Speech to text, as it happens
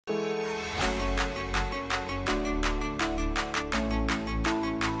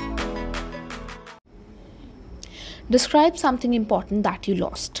Describe something important that you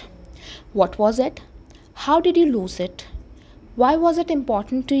lost. What was it? How did you lose it? Why was it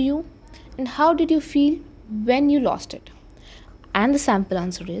important to you? And how did you feel when you lost it? And the sample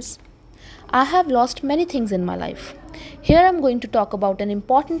answer is, I have lost many things in my life. Here I am going to talk about an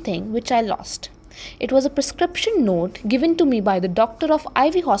important thing which I lost. It was a prescription note given to me by the doctor of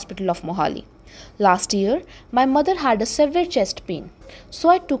IV Hospital of Mohali. Last year, my mother had a severe chest pain. So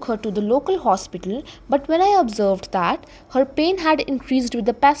I took her to the local hospital, but when I observed that her pain had increased with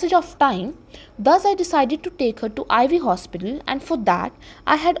the passage of time, thus I decided to take her to IV Hospital, and for that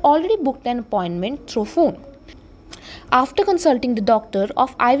I had already booked an appointment through phone. After consulting the doctor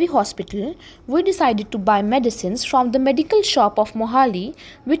of IV Hospital, we decided to buy medicines from the medical shop of Mohali,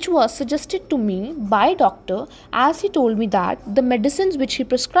 which was suggested to me by doctor, as he told me that the medicines which he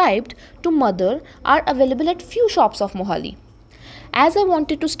prescribed to mother are available at few shops of Mohali. As I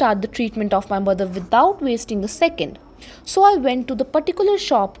wanted to start the treatment of my mother without wasting a second, so I went to the particular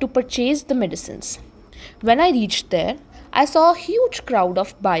shop to purchase the medicines. When I reached there, I saw a huge crowd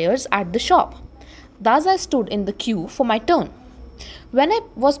of buyers at the shop. Thus I stood in the queue for my turn. When I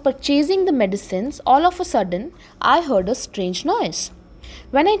was purchasing the medicines, all of a sudden I heard a strange noise.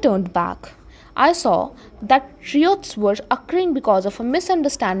 When I turned back, I saw that riots were occurring because of a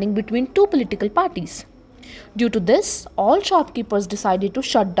misunderstanding between two political parties. Due to this, all shopkeepers decided to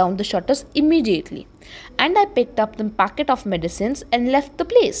shut down the shutters immediately, and I picked up the packet of medicines and left the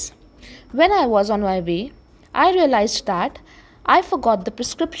place. When I was on my way, I realized that I forgot the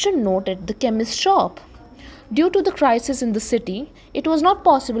prescription note at the chemist shop. Due to the crisis in the city, it was not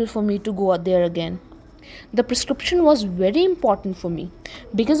possible for me to go there again. The prescription was very important for me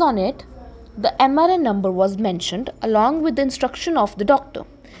because on it, the MRN number was mentioned along with the instruction of the doctor.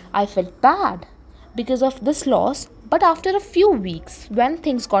 I felt bad because of this loss, but after a few weeks, when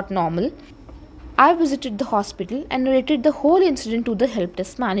things got normal, I visited the hospital and narrated the whole incident to the help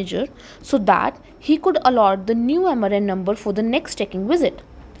desk manager so that he could allot the new MRN number for the next checking visit.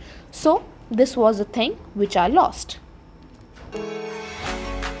 So, this was the thing which I lost.